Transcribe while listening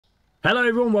Hello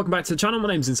everyone, welcome back to the channel. My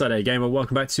name's InsideAgameR.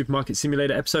 Welcome back to Supermarket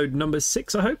Simulator episode number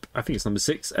 6, I hope. I think it's number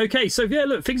 6. Okay, so yeah,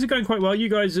 look, things are going quite well. You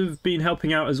guys have been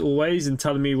helping out as always and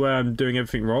telling me where I'm doing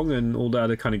everything wrong and all that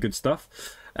other kind of good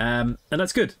stuff. And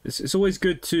that's good. It's always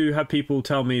good to have people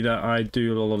tell me that I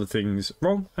do a lot of things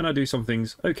wrong and I do some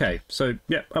things okay. So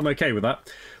yeah, I'm okay with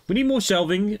that. We need more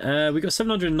shelving. We got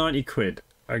 790 quid.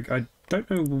 I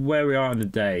don't know where we are in the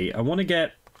day. I want to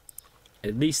get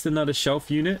at least another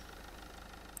shelf unit.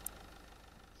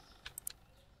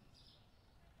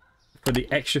 For the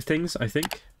extra things, I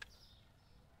think.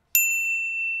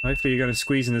 Hopefully you're going to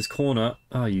squeeze in this corner.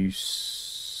 Oh, you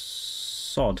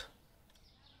sod.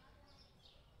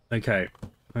 Okay.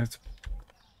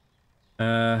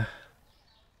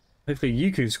 Hopefully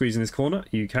you can squeeze in this corner.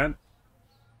 You can.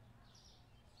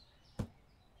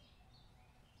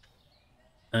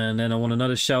 And then I want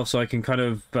another shelf so I can kind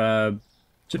of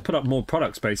just put up more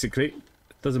products, basically.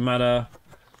 It doesn't matter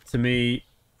to me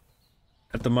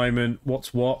at the moment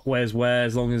what's what, where's where,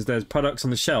 as long as there's products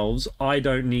on the shelves. I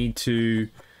don't need to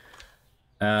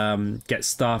get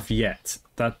stuff yet.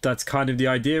 That's kind of the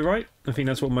idea, right? I think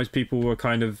that's what most people were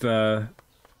kind of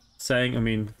saying. I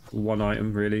mean, one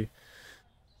item really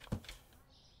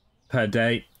per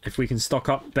day. If we can stock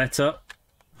up better.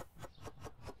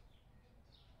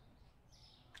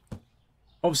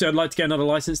 Obviously, I'd like to get another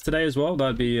license today as well.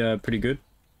 That'd be pretty good.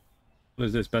 What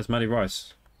is this? Basmati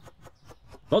rice.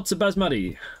 Lots of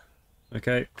basmati.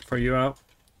 Okay, throw you out.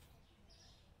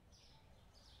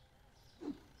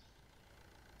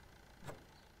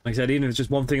 Like I said, even if it's just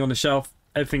one thing on the shelf,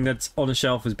 everything that's on the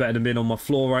shelf is better than being on my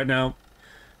floor right now.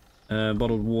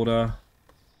 Bottled water.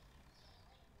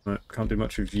 Right, can't do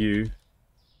much with you.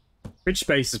 Fridge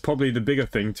space is probably the bigger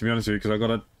thing, to be honest with you, because I've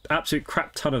got an absolute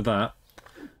crap ton of that.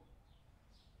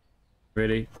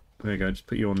 Really? There you go, just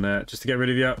put you on there, just to get rid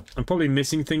of you. I'm probably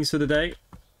missing things for the day.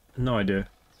 No idea.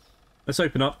 Let's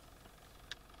open up.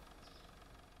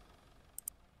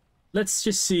 Let's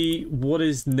just see what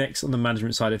is next on the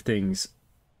management side of things.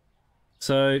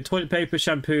 So, toilet paper,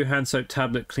 shampoo, hand soap,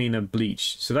 tablet, cleaner,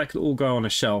 bleach. So that could all go on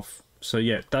a shelf. So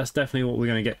yeah, that's definitely what we're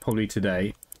going to get probably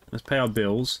today. Let's pay our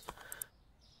bills.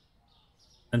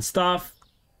 And staff.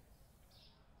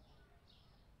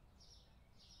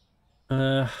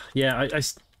 Yeah,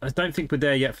 I don't think we're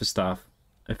there yet for staff,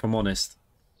 if I'm honest.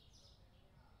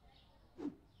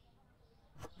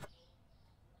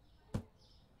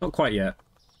 Not quite yet.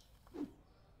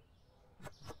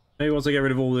 Maybe once I get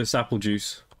rid of all this apple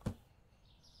juice.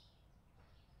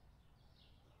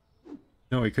 You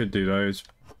know what we could do though is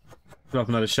put up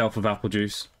another shelf of apple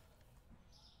juice.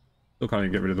 Still can't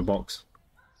even get rid of the box.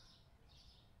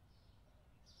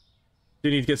 Do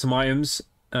need to get some items.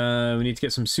 We need to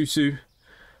get some susu.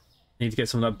 Need to get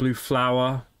some of that blue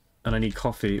flour. And I need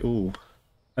coffee. Ooh.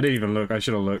 I didn't even look. I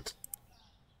should have looked.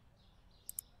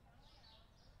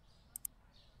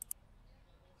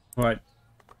 Right.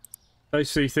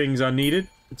 Those 3 things are needed.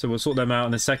 So we'll sort them out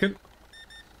in a second.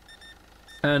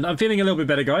 And I'm feeling a little bit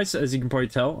better, guys. As you can probably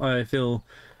tell, I feel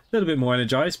a little bit more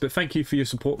energized. But thank you for your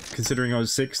support, considering I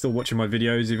was sick, still watching my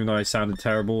videos, even though I sounded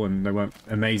terrible and they weren't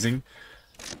amazing.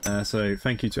 So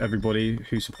thank you to everybody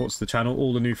who supports the channel,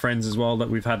 all the new friends as well that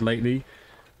we've had lately.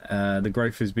 The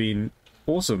growth has been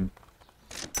awesome.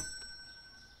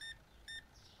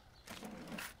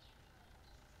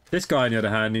 This guy, on the other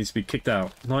hand, needs to be kicked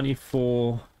out.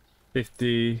 94,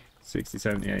 50, 60,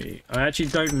 70, 80. I actually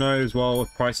don't know as well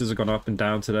if prices have gone up and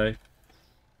down today.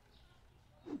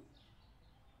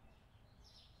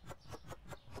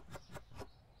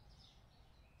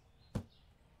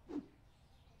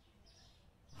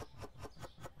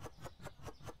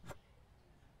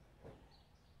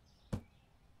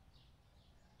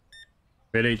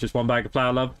 Really? Just one bag of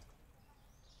flour, love?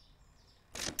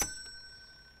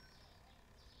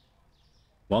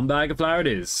 One bag of flour it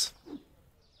is.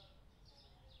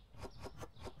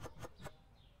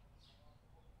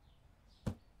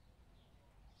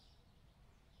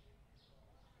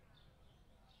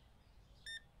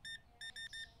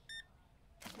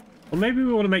 Or maybe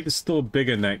we want to make the store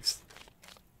bigger next.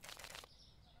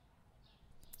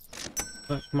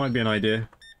 That might be an idea.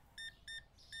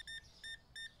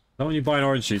 Not when you buy an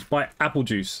orange juice, buy apple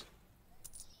juice.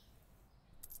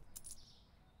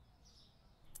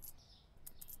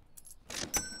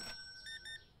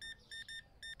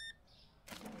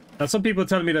 Now, some people are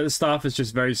telling me that the staff is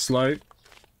just very slow.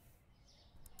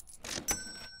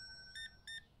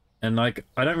 And, like,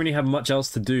 I don't really have much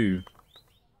else to do.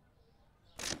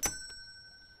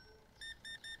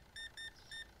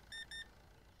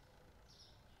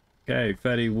 Okay,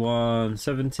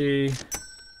 31.70.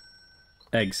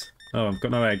 Eggs. Oh, I've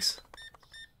got no eggs.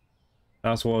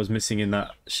 That's what I was missing in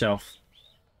that shelf.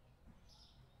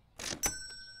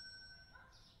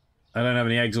 I don't have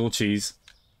any eggs or cheese.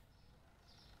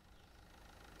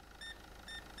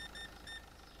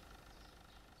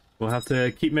 We'll have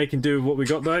to keep making do with what we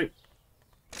got though.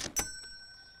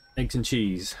 Eggs and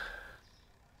cheese.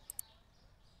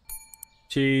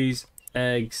 Cheese,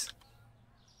 eggs.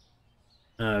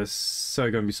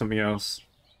 So gonna be something else.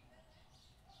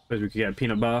 Suppose we could get a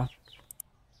peanut bar.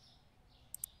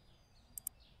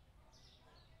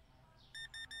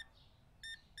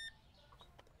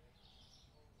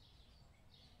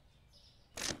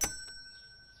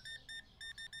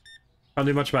 Can't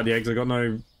do much about the eggs, I got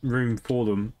no room for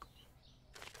them.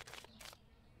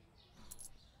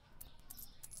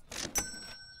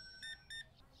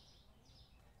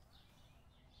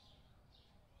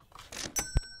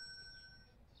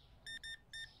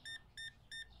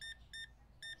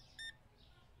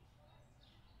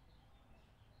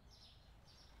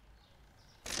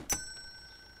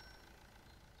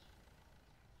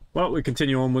 Well, we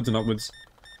continue onwards and upwards.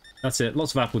 That's it.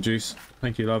 Lots of apple juice.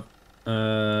 Thank you, love.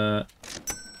 No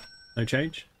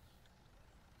change?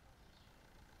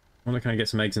 I wonder can I get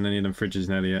some eggs in any of them fridges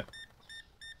now yet?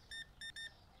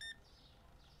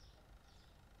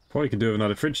 Probably could do with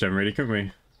another fridge then, really, couldn't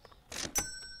we?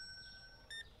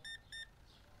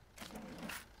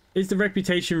 Is the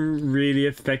reputation really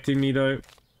affecting me, though?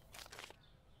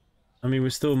 I mean, we're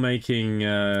still making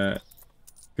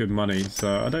good money,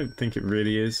 so I don't think it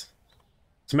really is.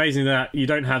 It's amazing that you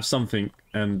don't have something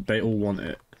and they all want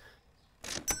it.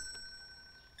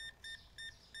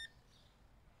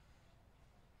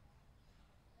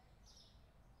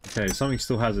 Okay, something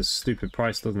still has a stupid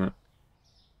price, doesn't it?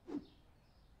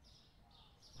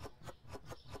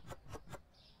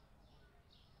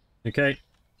 Okay,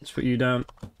 let's put you down.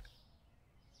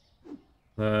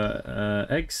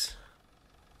 Eggs.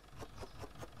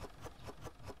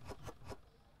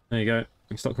 There you go. You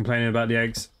can stop complaining about the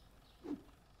eggs.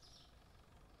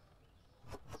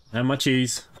 And my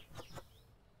cheese.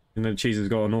 Even though the cheese has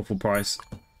got an awful price.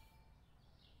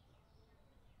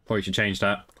 Probably should change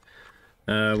that.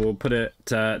 We'll put it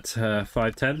at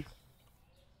 5.10.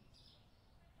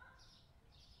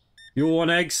 You all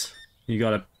want eggs? You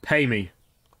gotta pay me.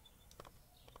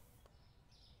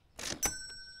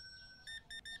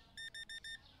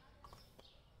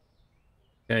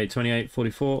 Okay,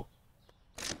 28.44.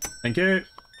 Thank you.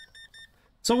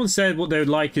 Someone said what they would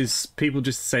like is people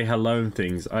just to say hello and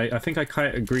things. I think I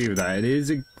quite agree with that. It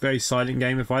is a very silent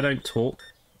game. If I don't talk,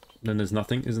 then there's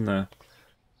nothing, isn't there?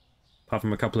 Apart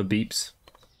from a couple of beeps.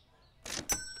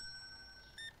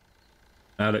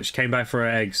 Look, she came back for her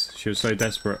eggs. She was so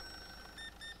desperate.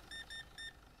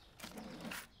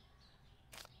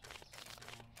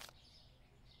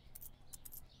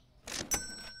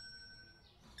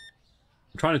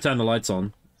 I'm trying to turn the lights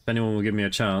on. If anyone will give me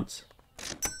a chance.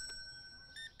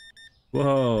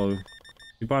 Whoa.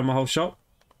 You buying my whole shop?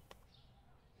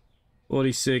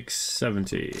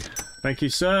 46.70. Thank you,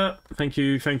 sir. Thank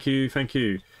you, thank you, thank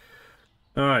you.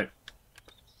 Alright.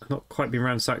 I've not quite been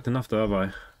ransacked enough though, have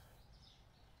I?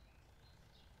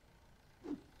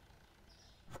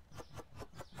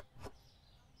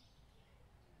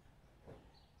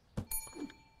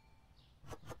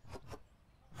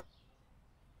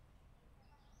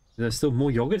 Is there still more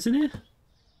yogurts in here?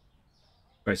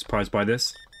 Very surprised by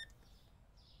this.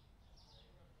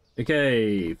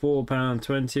 Okay,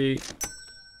 £4.20.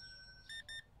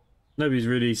 Nobody's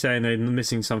really saying they're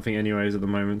missing something anyways at the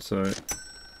moment, so...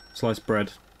 Sliced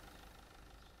bread.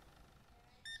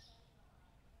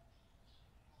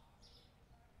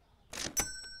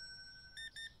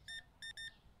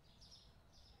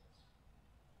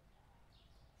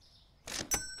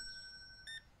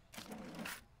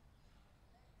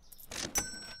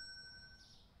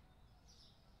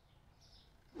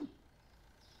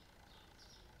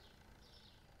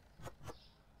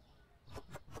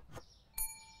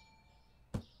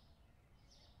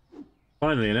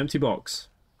 Finally, an empty box.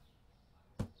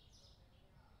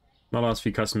 My last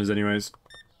few customers anyways.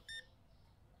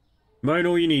 Moan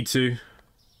all you need to.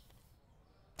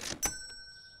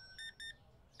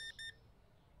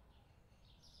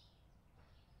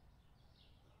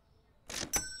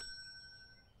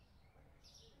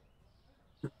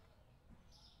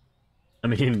 I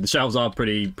mean, the shelves are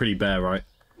pretty bare, right?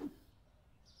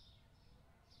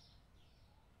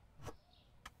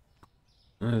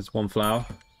 There's one flower.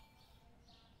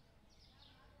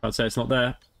 I'd say it's not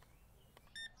there.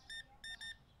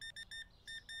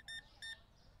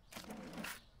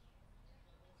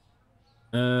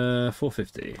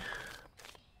 $4.50.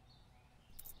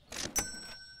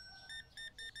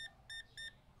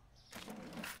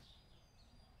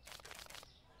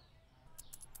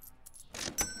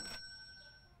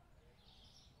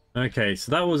 Okay,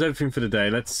 so that was everything for the day.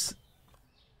 Let's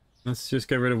just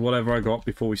get rid of whatever I got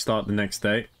before we start the next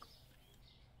day.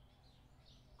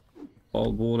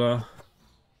 Bottled water.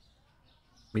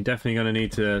 We're definitely going to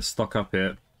need to stock up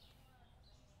here.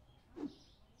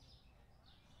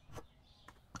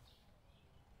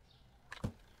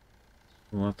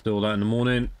 We'll have to do all that in the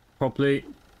morning properly.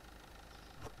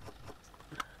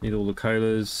 Need all the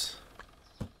colas.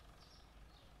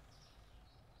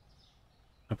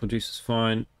 Apple juice is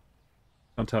fine.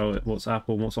 Can't tell what's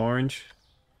apple and what's orange.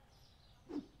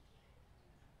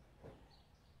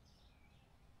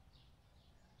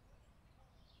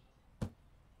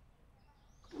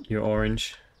 You're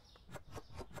orange.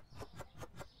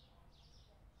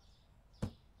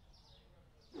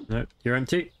 Nope, you're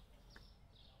empty.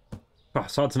 Oh,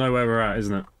 it's hard to know where we're at,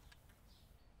 isn't it?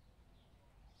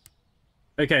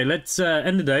 Okay, let's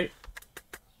end the day.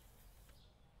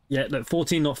 Yeah, look,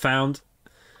 14 not found.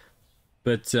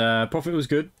 But profit was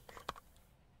good.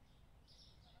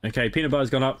 Okay, peanut butter's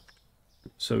gone up.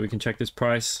 So we can check this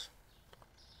price.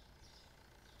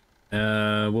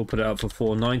 We'll put it up for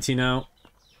 $4.90 now.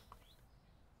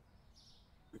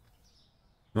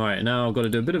 Right, now I've got to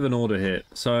do a bit of an order here.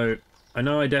 So, I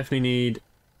know I definitely need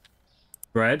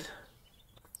bread,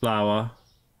 flour,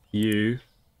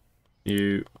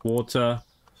 water.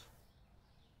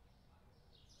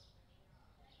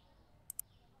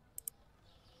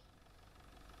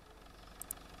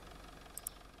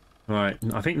 Right,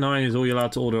 I think 9 is all you're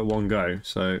allowed to order at one go.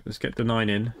 So, let's get the 9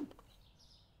 in.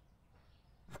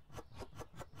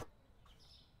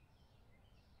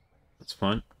 That's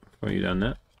fine. Throw you down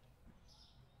there.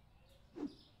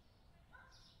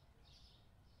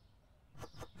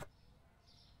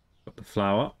 Got the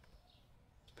flour.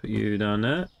 Put you down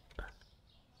there.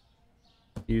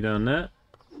 You down there.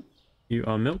 You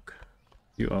are milk.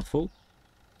 You are full.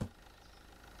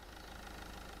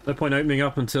 No point opening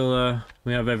up until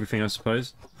we have everything, I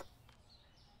suppose.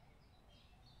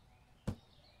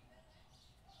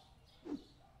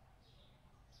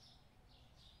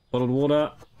 Bottled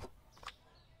water.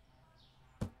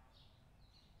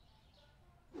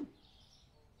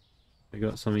 We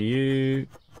got some of you.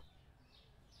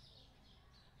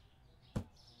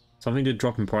 Something did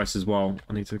drop in price as well.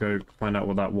 I need to go find out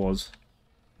what that was.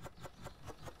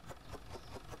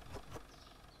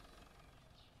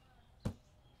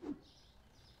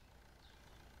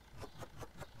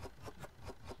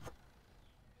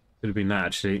 Could have been that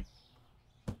actually.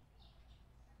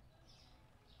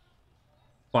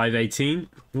 518.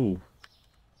 Ooh.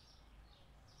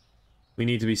 We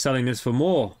need to be selling this for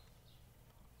more.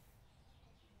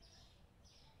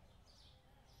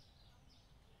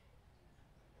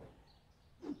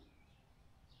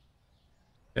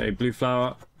 Okay, blue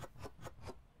flour.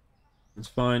 That's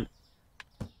fine.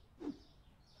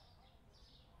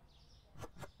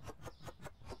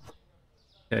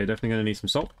 Okay, definitely going to need some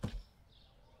salt.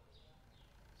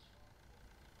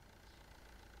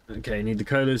 Okay, need the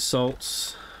colas,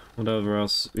 salts, whatever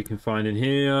else we can find in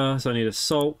here. So I need a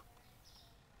salt.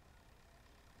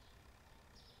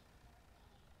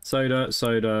 Soda,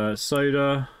 soda,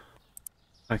 soda.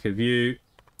 Pack of you,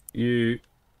 and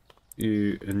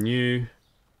you.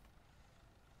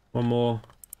 One more.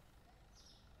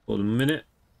 For the minute.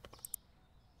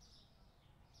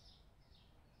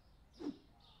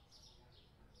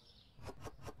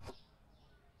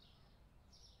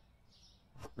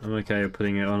 I'm okay with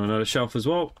putting it on another shelf as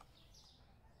well.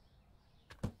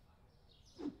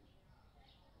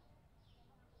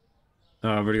 Oh,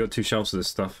 I've already got 2 shelves of this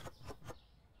stuff.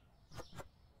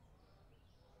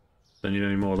 Don't need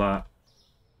any more of that.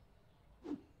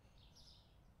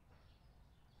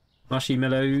 Mushy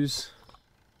mellows.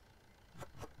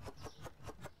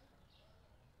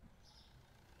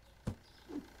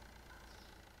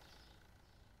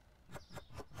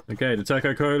 Okay, the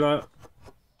Turco Cola.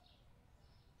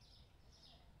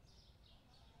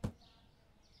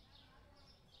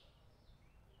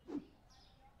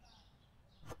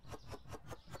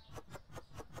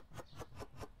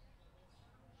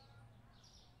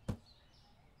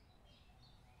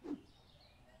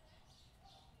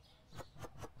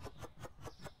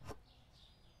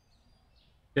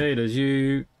 Okay, there's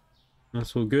you.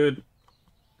 That's all good.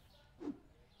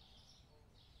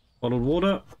 Bottled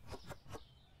water.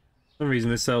 For some reason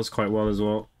this sells quite well as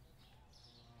well.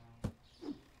 To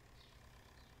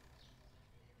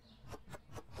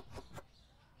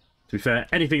be fair,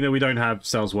 anything that we don't have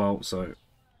sells well, so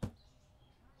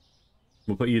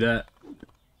we'll put you there.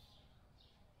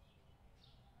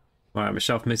 Right, I'm a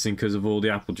shelf missing because of all the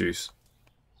apple juice.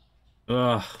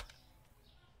 Ugh.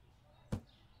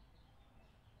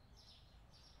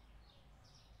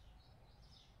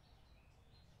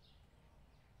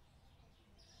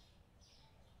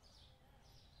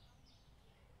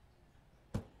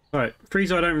 Alright,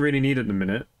 freezer I don't really need at the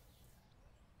minute.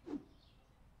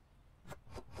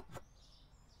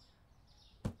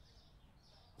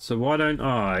 So why don't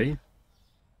I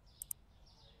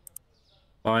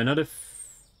buy another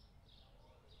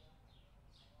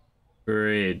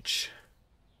fridge?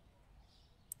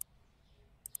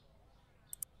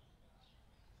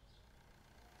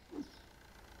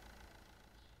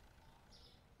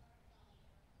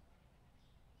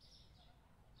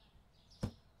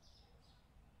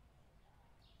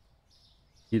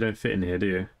 You don't fit in here, do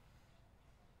you?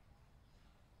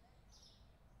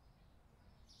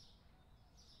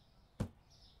 I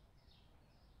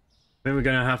think we're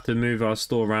going to have to move our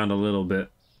store around a little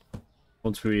bit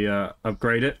once we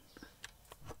upgrade it.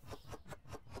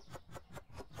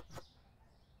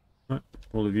 Right,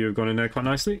 all of you have gone in there quite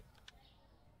nicely.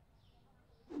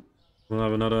 We'll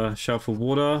have another shelf of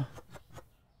water.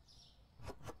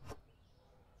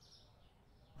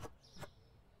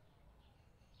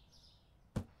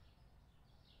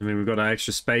 I mean, we've got that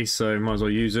extra space, so might as well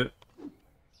use it.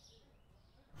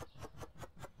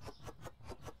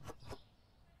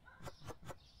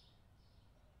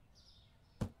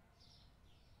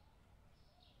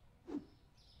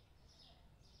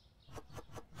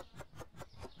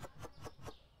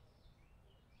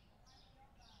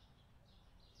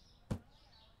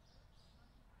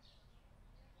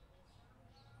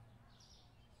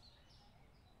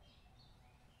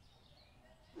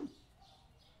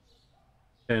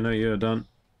 Okay, no, you're done.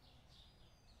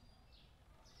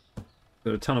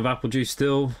 Got a ton of apple juice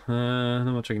still. Not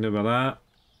much I can do about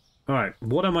that. Alright,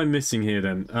 what am I missing here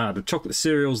then? Ah, the chocolate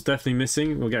cereal's definitely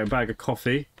missing. We'll get a bag of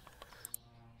coffee.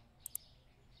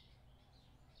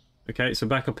 Okay, so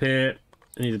back up here.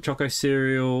 I need a choco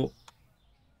cereal.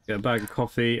 Get a bag of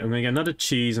coffee. I'm going to get another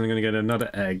cheese and I'm going to get another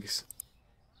eggs.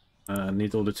 I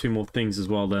need to order 2 more things as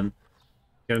well then.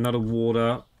 Get another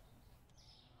water.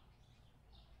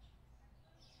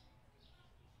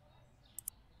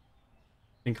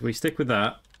 I think if we stick with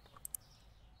that,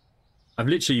 I've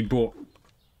literally bought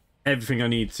everything I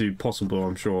need to possible,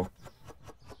 I'm sure.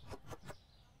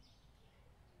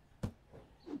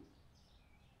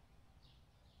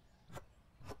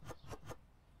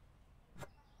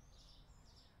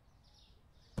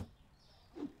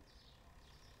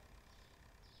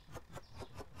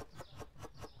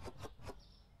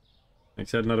 Like I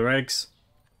said, another eggs.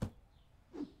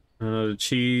 Another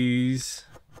cheese.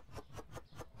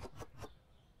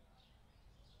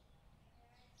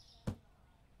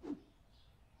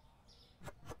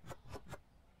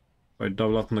 I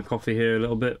double up on the coffee here a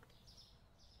little bit.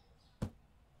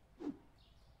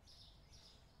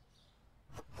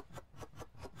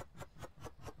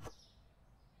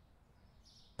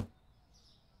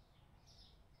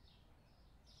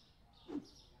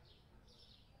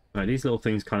 Right, these little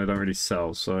things kind of don't really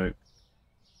sell, so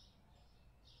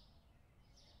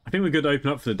I think we're good to open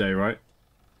up for the day, right?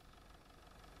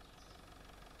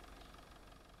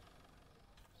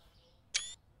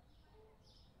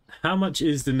 How much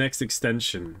is the next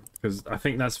extension? Because I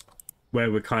think that's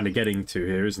where we're kind of getting to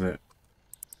here, isn't it?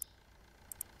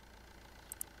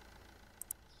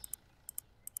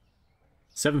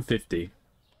 $750.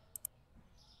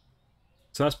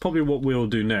 So that's probably what we'll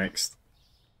do next.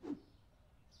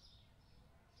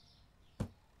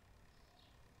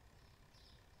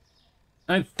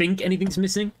 I don't think anything's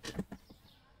missing.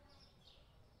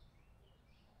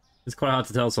 It's quite hard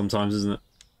to tell sometimes, isn't it?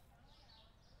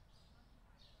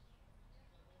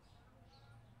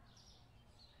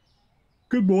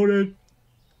 Good morning.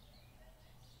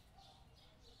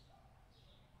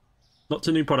 Lots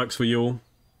of new products for you all.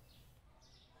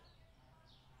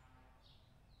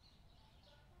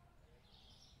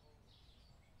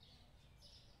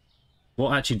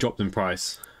 What actually dropped in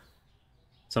price?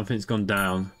 Something's gone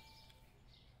down.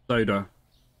 Soda.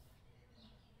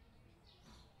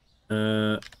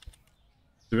 To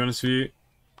be honest with you,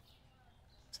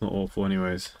 it's not awful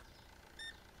anyways.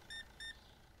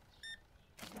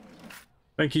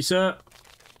 Thank you, sir.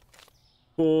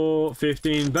 For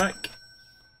 15 back.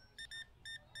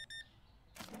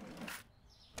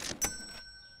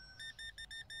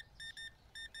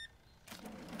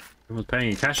 Everyone's paying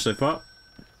in cash so far.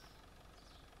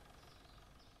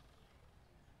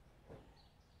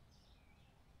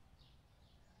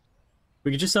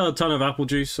 We could just sell a ton of apple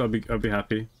juice. I'd be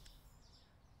happy.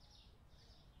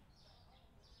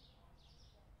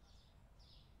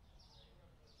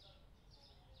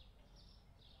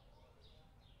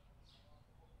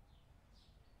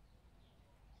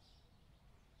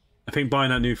 I think buying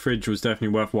that new fridge was definitely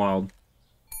worthwhile.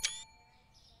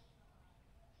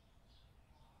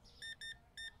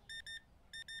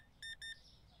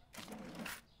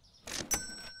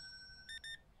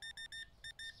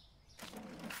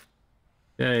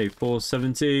 Okay,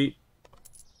 470.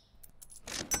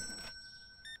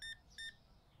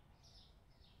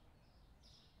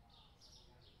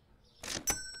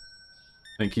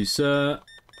 Thank you, sir.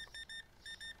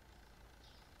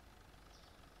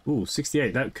 Ooh,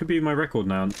 68. That could be my record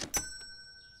now.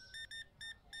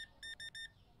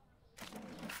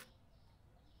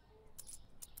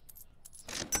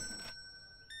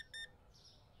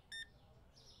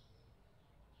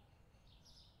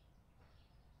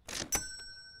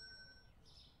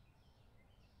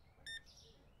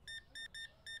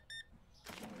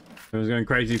 I was going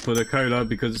crazy for the cola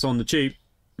because it's on the cheap.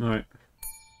 Alright.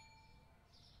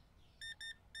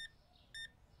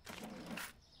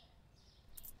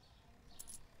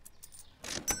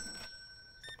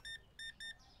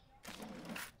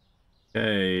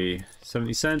 Okay,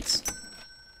 70 cents.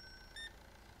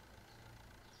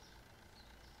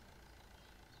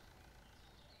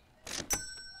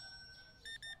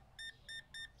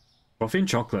 Coffee and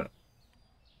chocolate.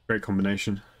 Great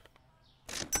combination.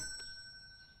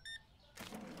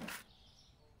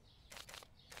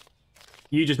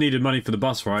 You just needed money for the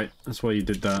bus, right? That's why you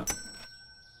did that.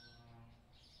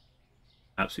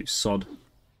 Absolute sod.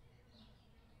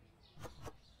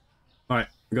 Alright,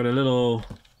 got a little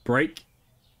break.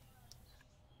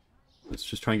 Let's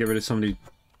just try and get rid of some of these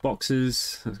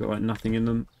boxes. There's got like nothing in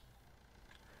them.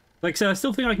 Like I said, I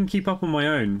still think I can keep up on my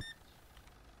own.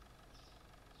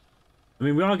 I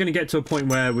mean, we are going to get to a point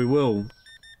where we will.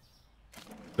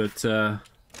 But, I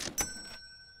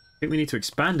think we need to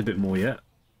expand a bit more yet.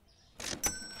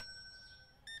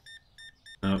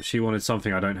 Oh, she wanted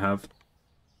something I don't have.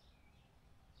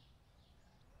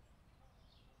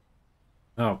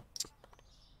 Oh.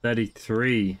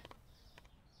 33.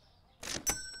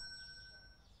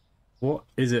 What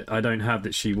is it I don't have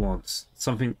that she wants?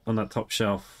 Something on that top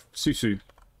shelf. Susu.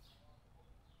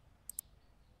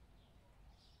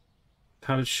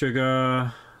 Powdered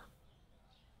sugar.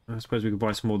 I suppose we could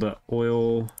buy some more of that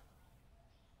oil.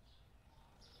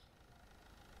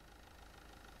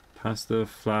 Pasta,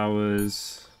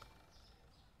 flowers.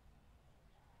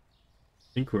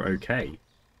 I think we're okay.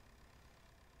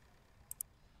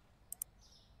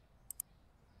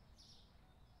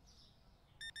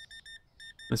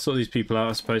 Let's sort these people out,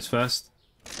 I suppose, first.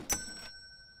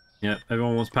 Yeah,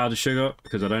 everyone wants powdered sugar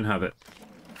because I don't have it.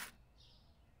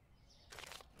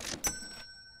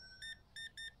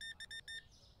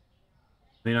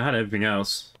 I mean, I had everything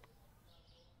else.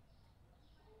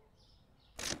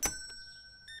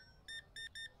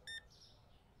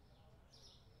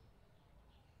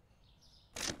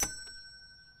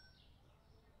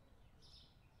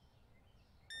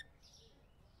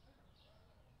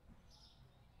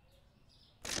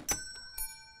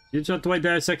 You just have to wait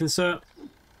there a second, sir.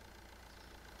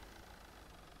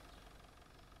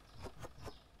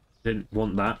 Didn't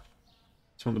want that.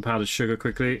 Just want the powdered sugar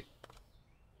quickly.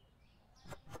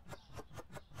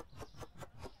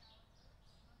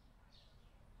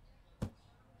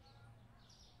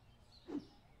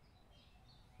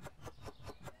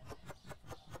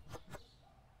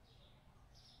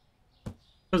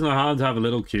 Doesn't know how to have a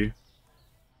little queue.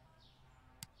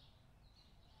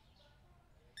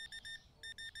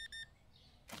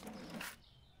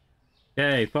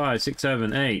 Okay, 5, 6,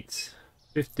 7, 8,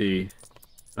 50,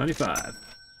 95.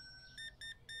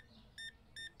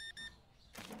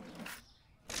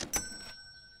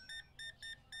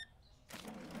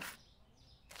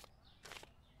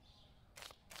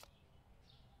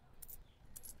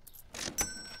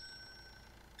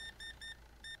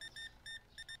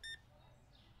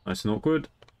 Nice and awkward.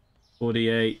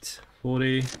 48,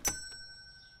 40.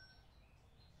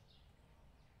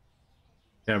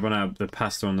 Yeah, I run out of the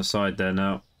pasta on the side there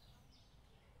now.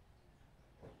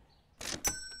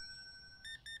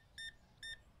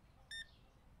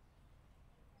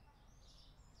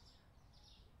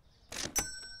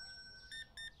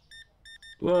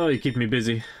 Whoa, you're keeping me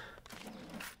busy.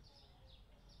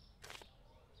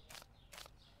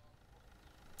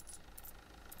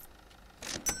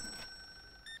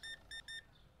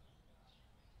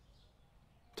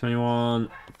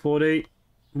 $21.40.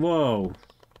 Whoa.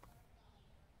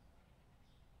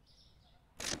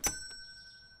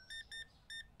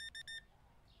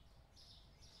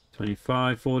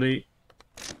 $25.40.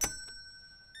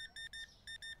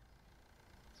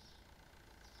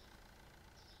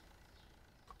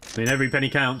 I mean, every penny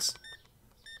counts.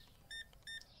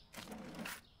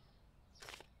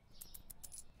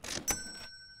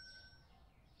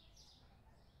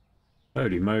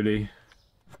 Holy moly.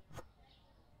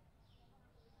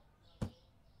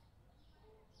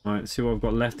 Alright, let's see what I've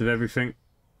got left of everything.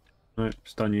 Nope,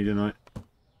 just done you tonight.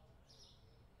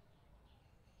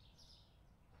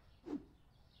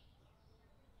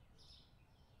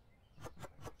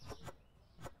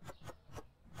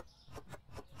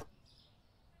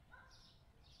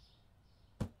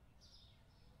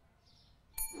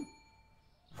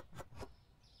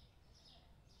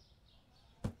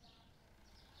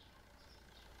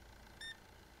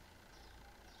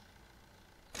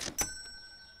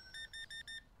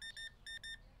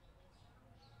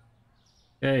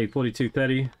 Okay,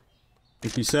 4230.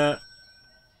 Thank you, sir.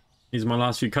 These are my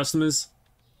last few customers.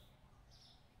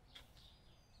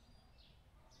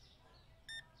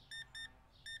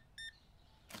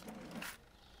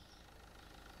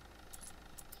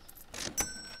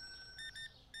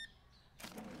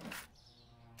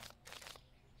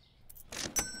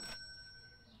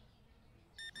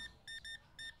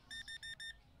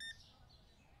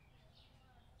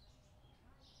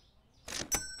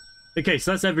 Okay,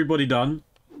 so that's everybody done.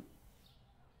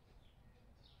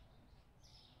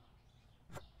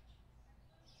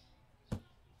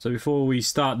 So before we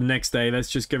start the next day, let's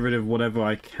just get rid of whatever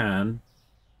I can.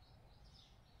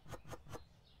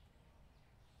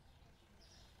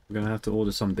 I'm gonna have to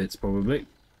order some bits probably.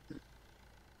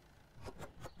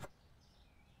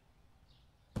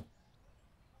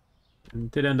 And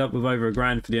did end up with over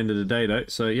 $1,000 for the end of the day though,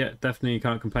 so yeah, definitely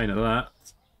can't complain at that.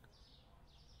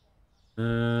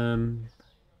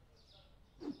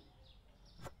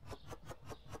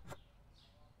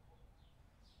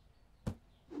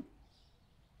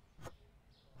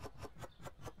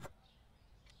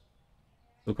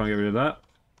 Still can't get rid of that.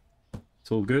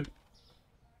 It's all good.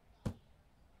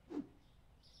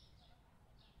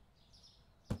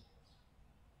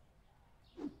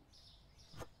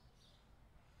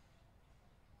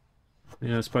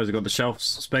 Yeah, I suppose I got the shelf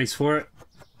space for it.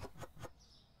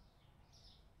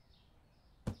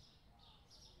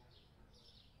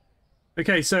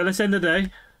 Okay, so let's end the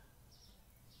day.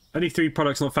 Only 3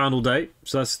 products not found all day,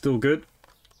 so that's still good.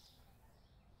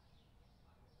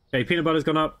 Okay, peanut butter's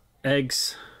gone up.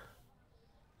 Eggs.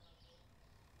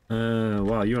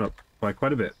 Wow, you went up by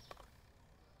quite a bit.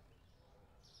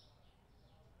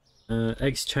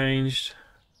 Eggs changed.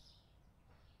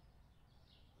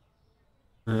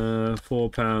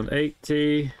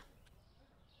 £4.80.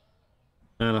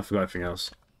 And I forgot everything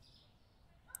else.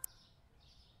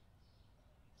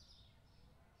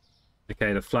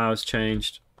 Okay, the flour's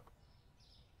changed.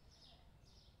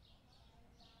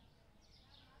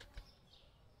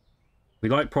 We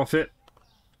like profit.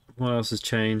 What else has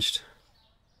changed?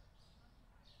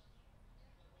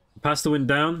 Pasta went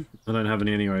down. I don't have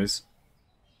any anyways.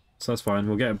 So that's fine.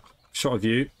 We'll get a shot of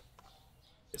you.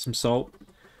 Get some salt.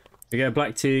 We get a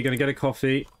black tea. Gonna get a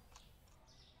coffee.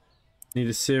 Need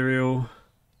a cereal.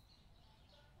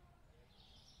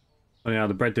 Oh yeah,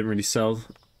 the bread didn't really sell.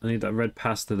 I need that red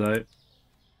pasta though.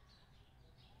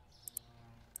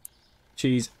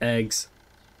 Cheese, eggs.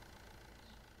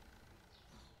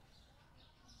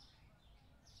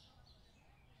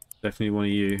 Definitely one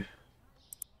of you.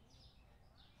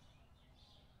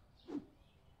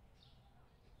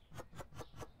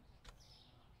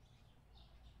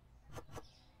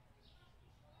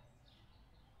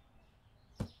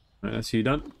 Right, that's you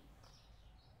done.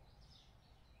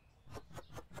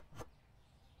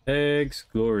 Eggs,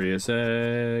 glorious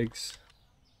eggs.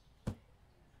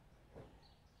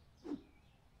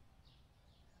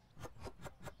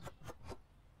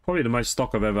 Probably the most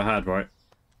stock I've ever had, right?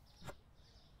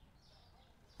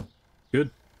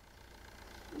 Good.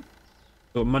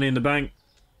 Got money in the bank.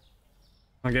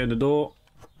 I get in the door.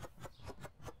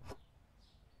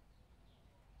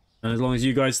 And as long as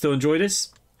you guys still enjoy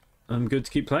this, I'm good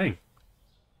to keep playing.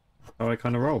 How I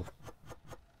kind of roll.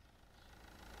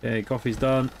 Okay, coffee's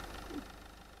done.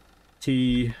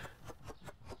 Tea.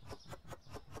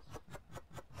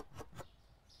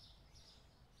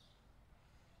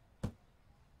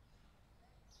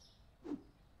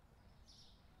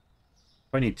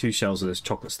 I need 2 shells of this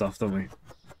chocolate stuff, don't we?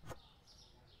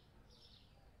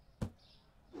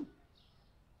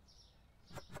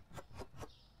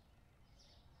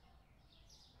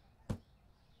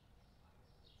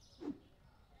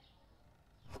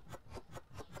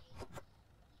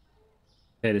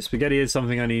 Okay, the spaghetti is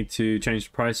something I need to change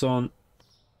the price on.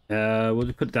 We'll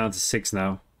just put it down to 6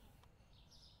 now.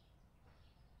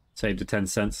 Save the 10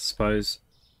 cents, I suppose.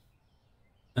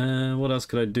 What else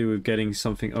could I do with getting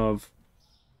something of...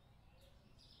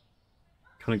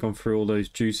 Kind of gone through all those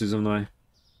juices, haven't I?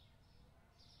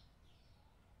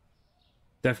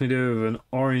 Definitely do with an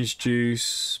orange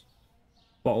juice,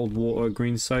 bottled water,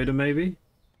 green soda maybe.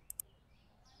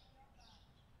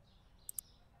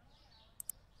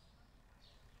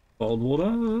 Bottled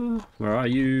water, where are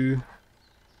you?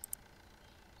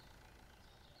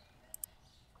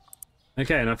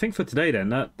 Okay, and I think for today then,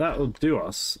 that will do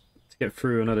us to get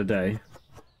through another day.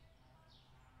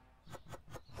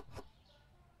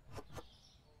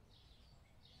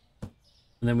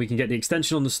 And then we can get the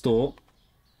extension on the store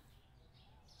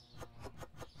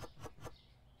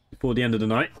before the end of the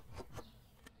night.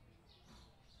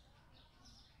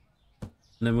 And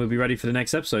then we'll be ready for the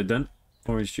next episode then.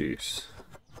 Orange juice.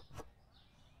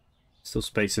 Still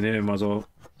space in here, might as well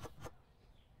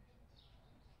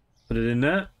put it in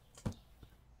there.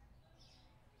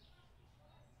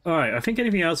 Alright, I think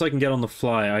anything else I can get on the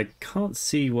fly. I can't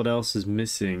see what else is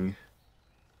missing.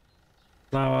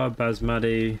 Flour,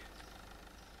 basmati.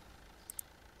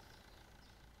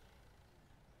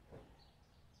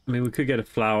 I mean, we could get a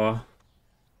flour.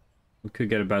 We could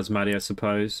get a basmati, I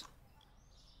suppose.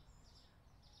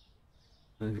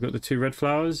 We've got the 2 red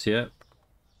flowers, yep.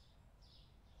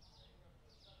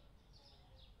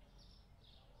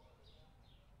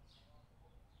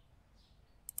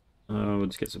 We'll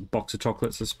just get some box of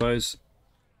chocolates, I suppose.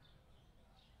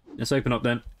 Let's open up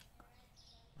then.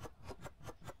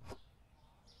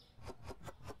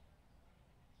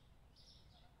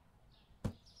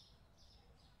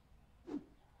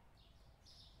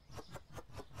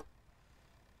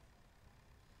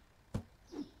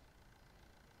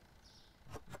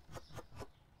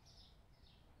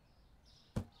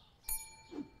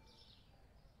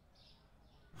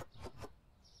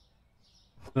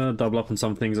 Double up on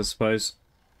some things, I suppose.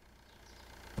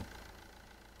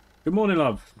 Good morning,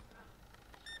 love.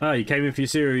 Ah, you came in for your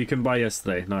cereal you couldn't buy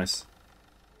yesterday. Nice.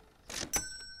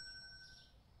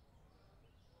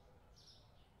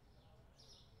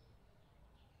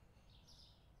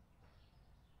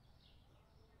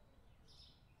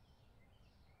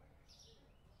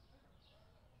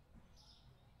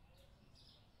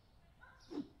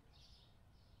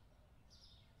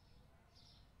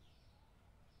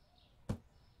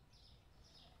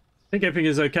 I think everything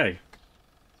is okay.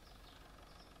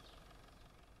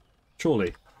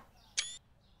 Surely.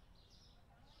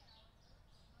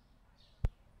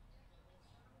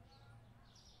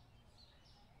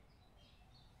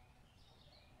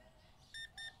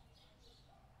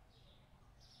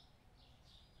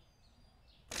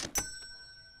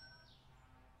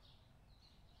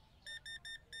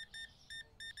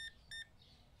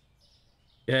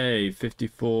 Yay,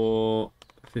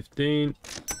 54.15.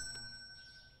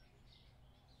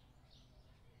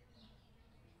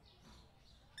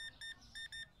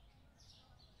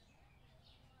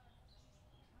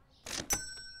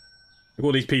 Look at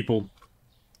all these people.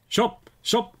 Shop!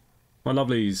 Shop! My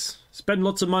lovelies. Spend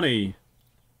lots of money.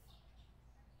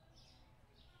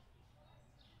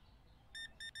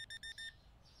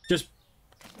 Just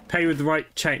pay with the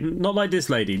right chain. Not like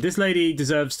this lady. This lady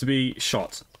deserves to be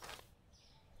shot.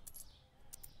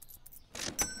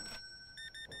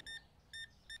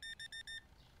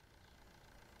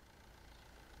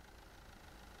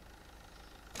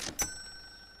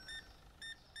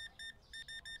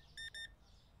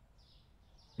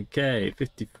 Okay,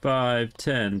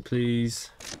 55.10, please.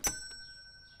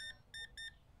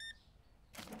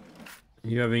 Are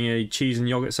you having a cheese and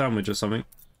yogurt sandwich or something?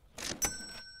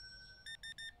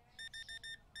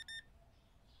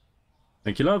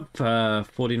 Thank you, love.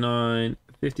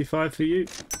 49.55 for you.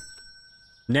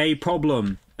 Nay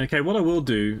problem. Okay, what I will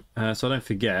do, so I don't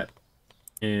forget,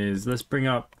 is let's bring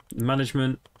up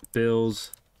management,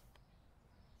 bills.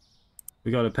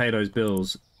 We got to pay those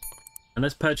bills. And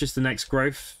let's purchase the next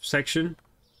growth section.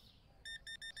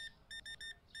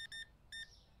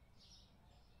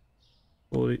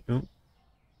 Oh,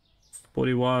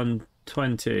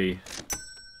 41.20.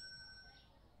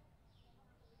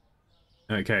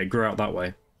 Okay, grew out that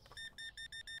way.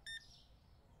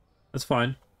 That's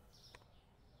fine.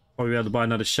 Probably be able to buy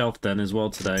another shelf then as well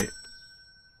today.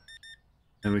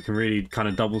 And we can really kind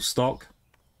of double stock.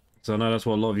 So I know that's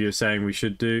what a lot of you are saying we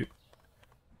should do.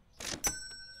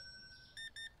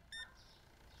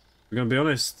 We're going to be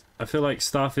honest, I feel like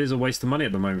stuff is a waste of money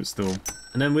at the moment still.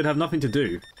 And then we'd have nothing to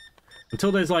do.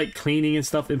 Until there's like cleaning and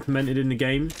stuff implemented in the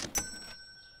game, it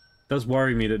does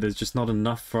worry me that there's just not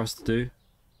enough for us to do.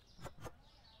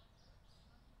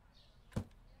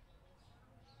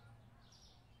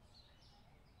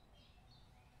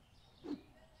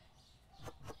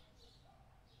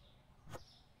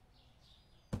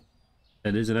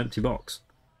 It is an empty box.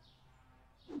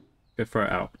 Go throw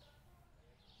it out.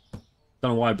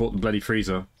 Don't know why I bought the bloody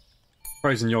freezer.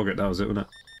 Frozen yogurt, that was it, wasn't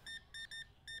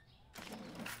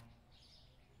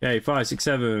it? Okay, 5, 6,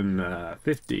 7,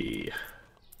 50,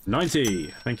 90.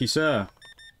 Thank you, sir.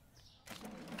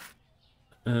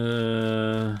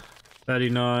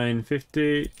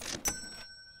 39.50.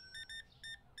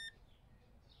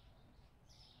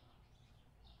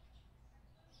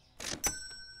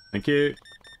 Thank you.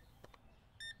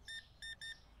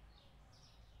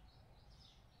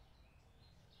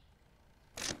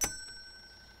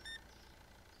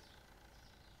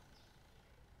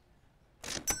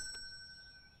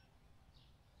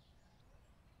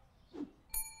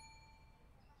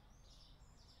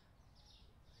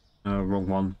 Wrong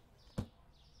one.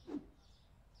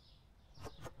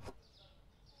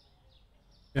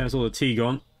 Yeah, there's all the tea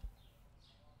gone.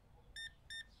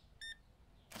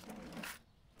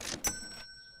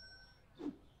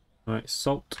 Right,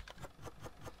 salt.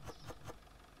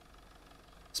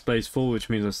 Space full, which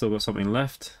means I've still got something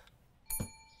left.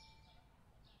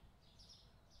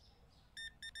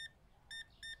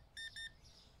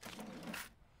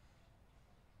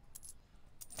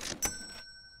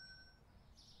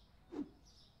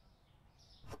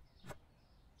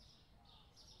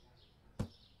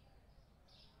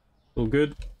 All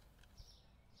good.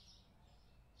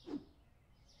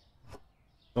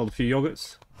 Sold a few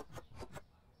yogurts.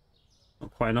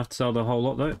 Not quite enough to sell the whole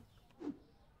lot though.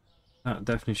 That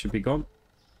definitely should be gone.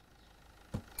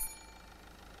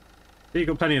 You've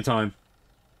got plenty of time.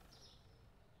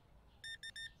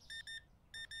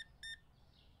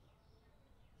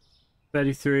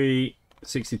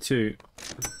 $33.62.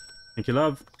 Thank you,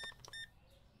 love.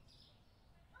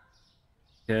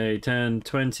 Okay, 10,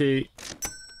 20.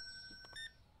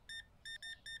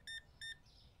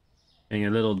 Getting a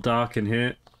little dark in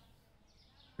here.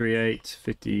 38,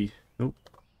 50. Oh.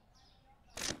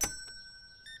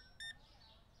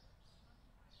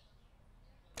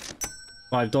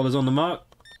 $5 on the mark.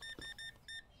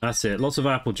 That's it. Lots of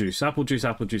apple juice. Apple juice,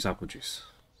 apple juice, apple juice.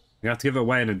 We have to give it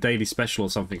away in a daily special or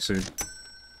something soon.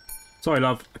 Sorry,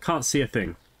 love. I can't see a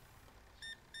thing.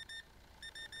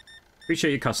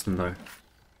 Appreciate your custom, though.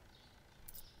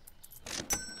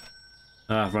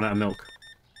 Ah, I've run out of milk.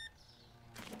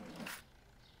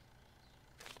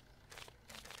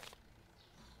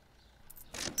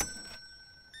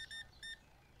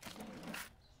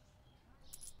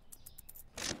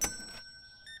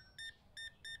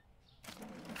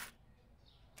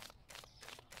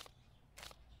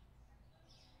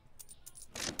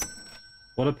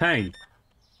 What a pain.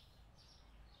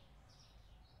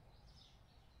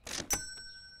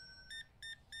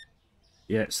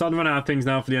 Yeah, starting to run out of things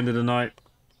now for the end of the night.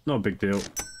 Not a big deal.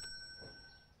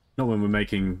 Not when we're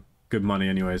making good money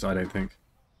anyways, I don't think.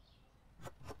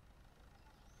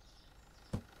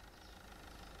 There's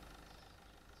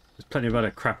plenty of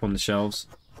other crap on the shelves.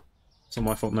 It's not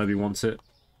my fault nobody wants it.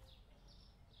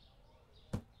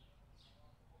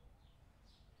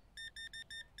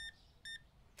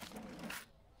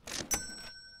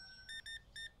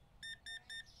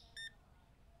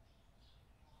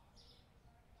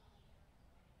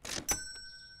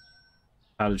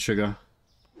 Added sugar.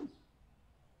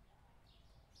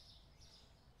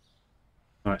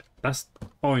 Right, that's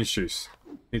orange juice.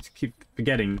 Need to keep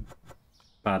forgetting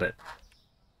about it.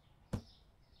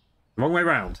 Wrong way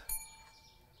round.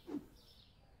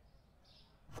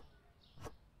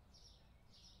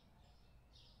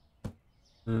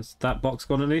 Is that box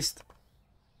gone at least?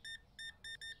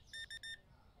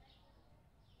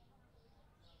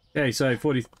 Okay, so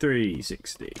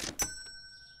 43.60.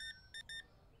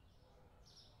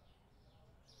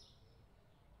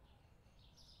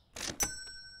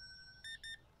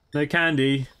 No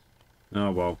candy.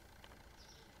 Oh well.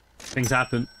 Things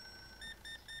happen.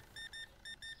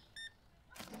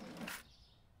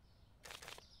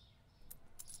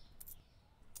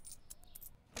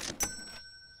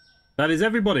 That is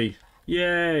everybody.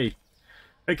 Yay.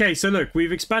 Okay, so look,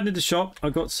 we've expanded the shop.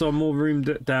 I've got some more room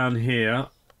down here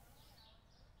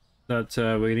that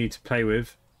we need to play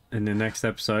with in the next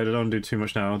episode. I don't want to do too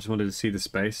much now. I just wanted to see the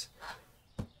space.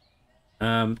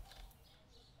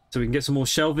 So we can get some more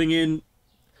shelving in.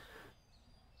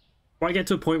 When I get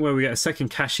to a point where we get a second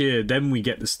cashier, then we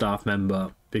get the staff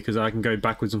member, because I can go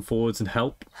backwards and forwards and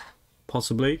help,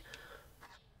 possibly.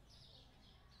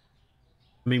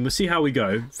 I mean, we'll see how we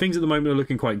go. Things at the moment are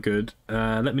looking quite good.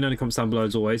 Let me know in the comments down below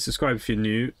as always. Subscribe if you're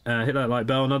new. Hit that like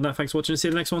bell and other than that, thanks for watching. See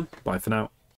you in the next one. Bye for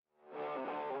now.